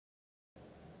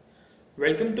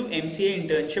Welcome to MCA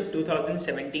Internship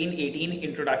 2017-18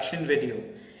 introduction video.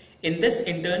 In this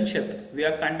internship, we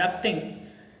are conducting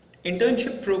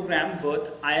internship program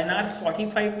worth INR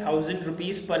 45,000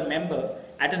 rupees per member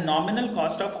at a nominal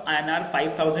cost of INR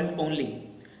 5,000 only.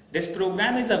 This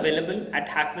program is available at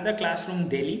Hackveda Classroom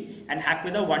Delhi and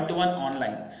Hackveda One2One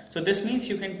online. So this means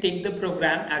you can take the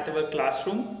program at our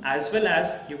classroom as well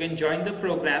as you can join the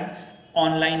program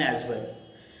online as well.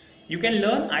 You can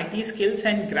learn IT skills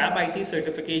and grab IT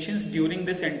certifications during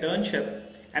this internship,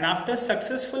 and after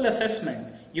successful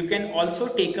assessment, you can also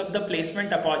take up the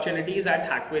placement opportunities at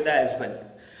Hackveda as well.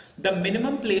 The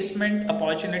minimum placement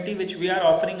opportunity which we are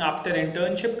offering after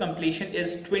internship completion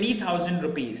is 20,000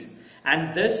 rupees,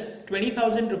 and this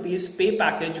 20,000 rupees pay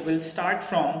package will start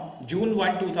from June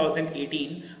 1,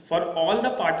 2018 for all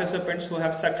the participants who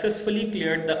have successfully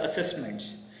cleared the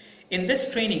assessments. In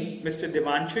this training, Mr.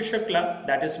 Devanshu Shukla,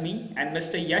 that is me, and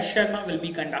Mr. Yash Sharma will be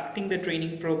conducting the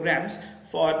training programs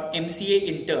for MCA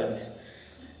interns.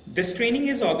 This training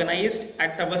is organized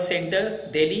at our center,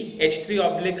 Delhi,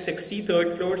 H3/60,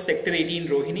 3rd floor, Sector 18,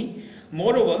 Rohini.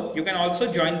 Moreover, you can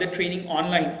also join the training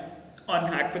online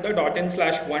on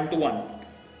hackveda.in/one-to-one.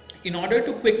 In order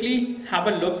to quickly have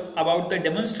a look about the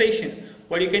demonstration,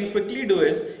 what you can quickly do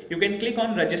is, you can click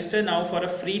on register now for a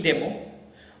free demo.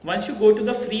 Once you go to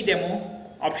the free demo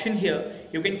option here,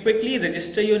 you can quickly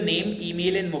register your name,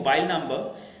 email and mobile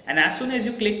number, and as soon as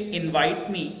you click invite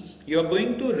me, you are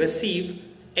going to receive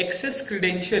access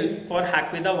credential for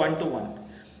Hackveda One2One.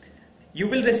 You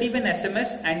will receive an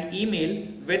SMS and email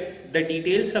with the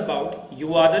details about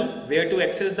URL, where to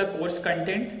access the course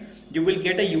content. You will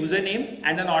get a username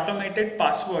and an automated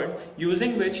password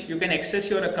using which you can access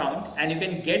your account and you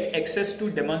can get access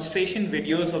to demonstration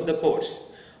videos of the course.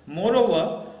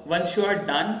 Moreover, once you are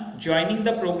done joining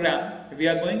the program, we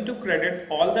are going to credit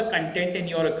all the content in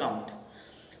your account.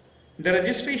 The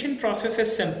registration process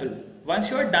is simple.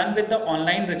 Once you are done with the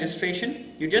online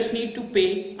registration, you just need to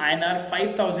pay INR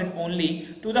 5,000 only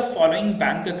to the following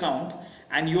bank account,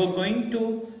 and you are going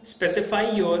to specify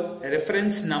your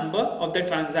reference number of the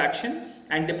transaction,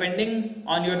 and depending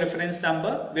on your reference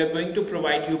number, we are going to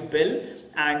provide you bill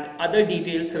and other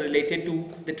details related to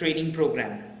the training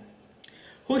program.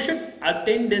 Who should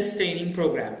attend this training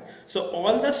program? So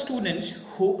all the students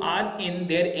who are in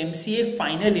their MCA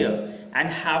final year and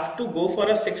have to go for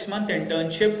a 6-month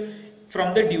internship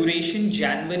from the duration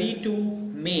January to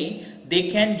May, they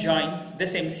can join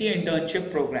this MCA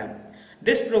internship program.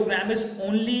 This program is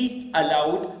only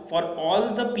allowed for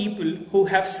all the people who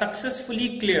have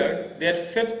successfully cleared their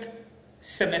 5th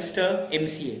semester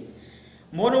MCA.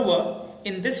 Moreover,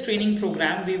 in this training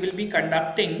program, we will be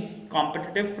conducting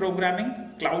competitive programming,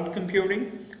 cloud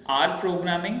computing, R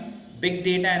programming, big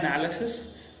data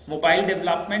analysis, mobile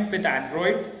development with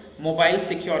Android, mobile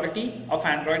security of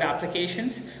Android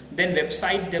applications, then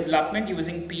website development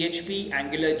using PHP,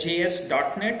 AngularJS,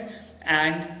 .NET,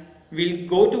 and we'll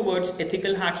go towards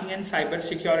ethical hacking and cyber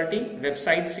security,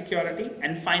 website security,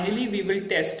 and finally we will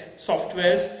test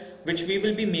softwares which we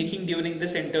will be making during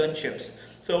this internships.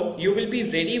 So you will be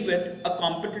ready with a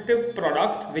competitive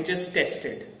product which is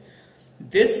tested.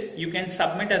 This you can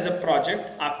submit as a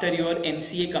project after your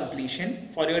MCA completion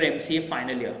for your MCA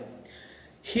final year.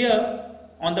 Here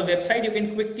on the website you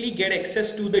can quickly get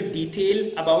access to the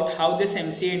detail about how this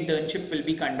MCA internship will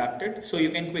be conducted. So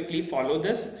you can quickly follow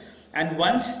this. And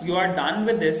once you are done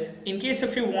with this, in case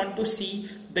if you want to see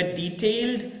the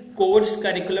detailed course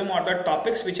curriculum or the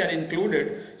topics which are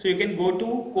included, so you can go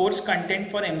to course content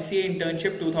for MCA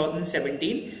Internship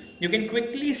 2017. You can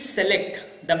quickly select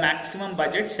the maximum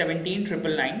budget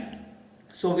 17,999.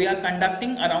 So we are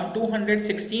conducting around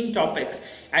 216 topics,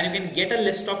 and you can get a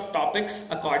list of topics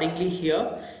accordingly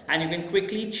here, and you can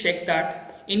quickly check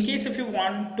that. In case if you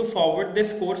want to forward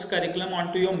this course curriculum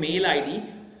onto your mail ID,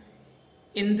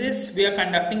 in this we are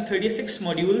conducting 36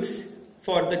 modules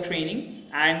for the training,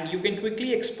 and you can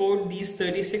quickly export these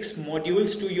 36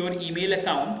 modules to your email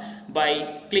account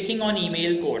by clicking on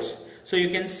email course. So you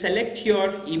can select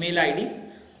your email ID.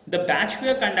 The batch we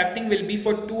are conducting will be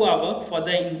for 2 hours for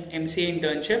the MCA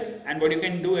internship, and what you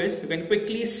can do is you can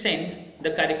quickly send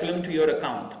the curriculum to your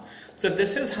account. So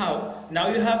this is how now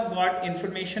you have got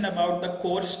information about the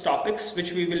course topics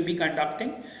which we will be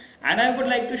conducting. And I would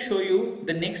like to show you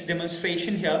the next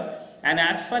demonstration here. And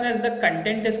as far as the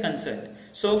content is concerned,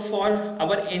 so for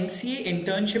our MCA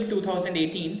Internship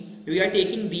 2018, we are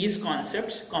taking these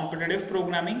concepts: competitive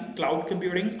programming, cloud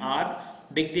computing, R,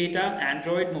 big data,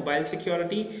 Android, mobile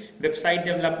security, website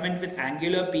development with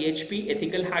Angular, PHP,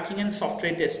 ethical hacking and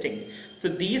software testing. So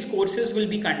these courses will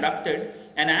be conducted,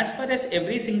 and as far as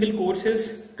every single course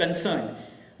is concerned,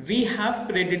 we have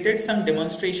credited some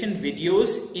demonstration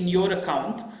videos in your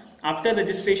account. After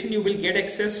registration, you will get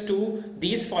access to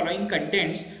these following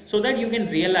contents so that you can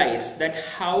realize that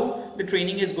how the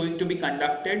training is going to be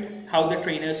conducted, how the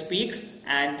trainer speaks,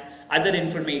 and other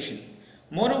information.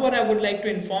 Moreover, I would like to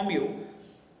inform you,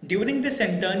 during this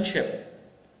internship,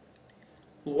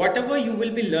 whatever you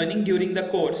will be learning during the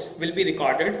course will be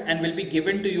recorded and will be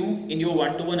given to you in your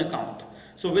one-to-one account.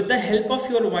 So with the help of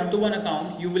your one-to-one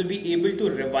account, you will be able to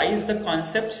revise the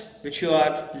concepts which you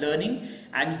are learning,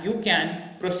 and you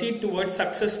can proceed towards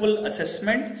successful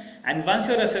assessment. And once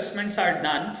your assessments are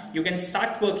done, you can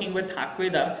start working with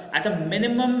Hackveda at a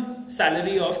minimum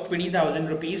salary of 20,000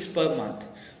 rupees per month.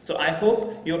 So I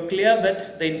hope you're clear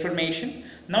with the information.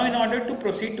 Now, in order to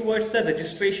proceed towards the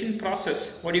registration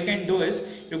process, what you can do is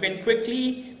you can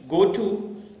quickly go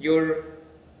to your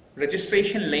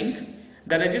registration link.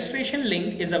 The registration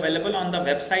link is available on the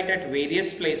website at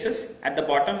various places. At the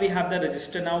bottom, we have the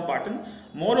register now button.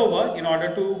 Moreover, in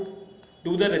order to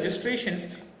do the registrations,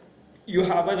 you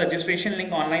have a registration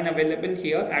link online available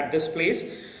here at this place.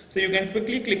 So you can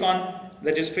quickly click on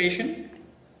registration.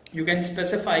 You can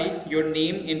specify your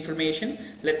name information.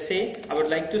 Let's say I would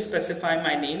like to specify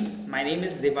my name. My name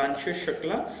is Devanshu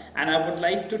Shukla, and I would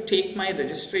like to take my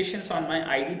registrations on my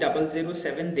ID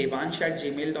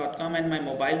 007devansh@gmail.com, and my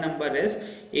mobile number is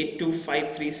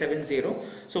 825370.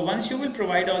 So once you will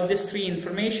provide all these three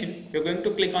information, you're going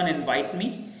to click on invite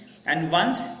me, and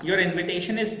once your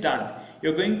invitation is done,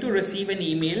 you're going to receive an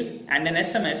email and an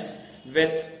SMS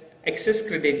with access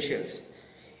credentials.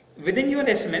 Within your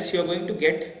SMS, you're going to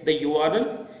get the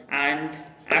URL, and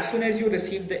as soon as you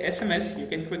receive the SMS, you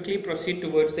can quickly proceed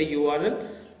towards the URL.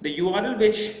 The URL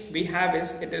which we have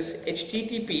is, it is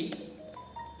http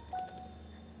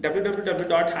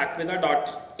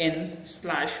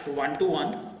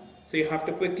www.hackveda.in/1to1. So you have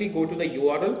to quickly go to the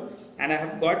URL, and I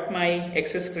have got my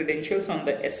access credentials on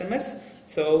the SMS.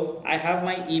 So I have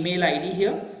my email ID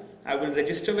here. I will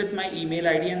register with my email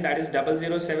ID, and that is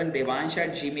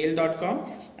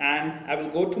 007devansh@gmail.com, and I will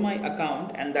go to my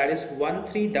account, and that is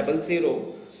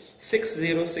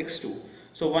 13006062.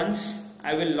 So once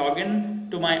I will log in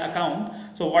to my account,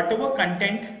 so whatever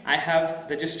content I have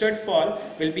registered for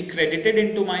will be credited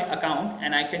into my account,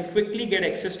 and I can quickly get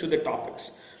access to the topics.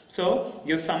 So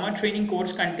your summer training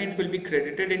course content will be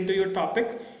credited into your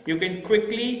topic. You can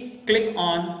quickly click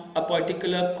on a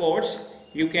particular course.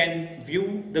 You can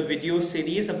view the video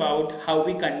series about how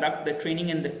we conduct the training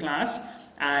in the class,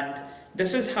 and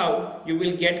this is how you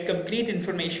will get complete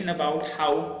information about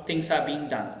how things are being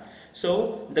done.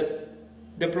 So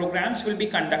the programs will be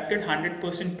conducted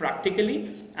 100%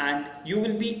 practically, and you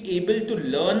will be able to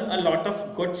learn a lot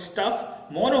of good stuff.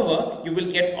 Moreover, you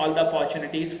will get all the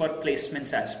opportunities for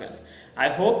placements as well. I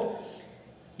hope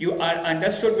you are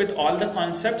understood with all the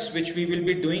concepts which we will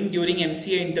be doing during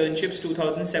MCA Internships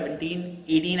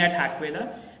 2017-18 at Hackveda.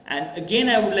 And again,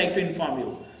 I would like to inform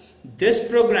you, this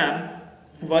program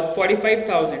worth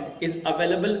 45,000 is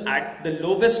available at the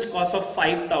lowest cost of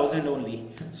 5,000 only.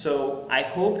 So I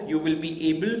hope you will be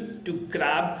able to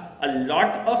grab a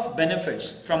lot of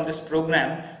benefits from this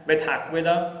program with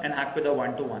Hackveda and Hackveda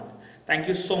One-to-One. Thank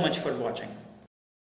you so much for watching.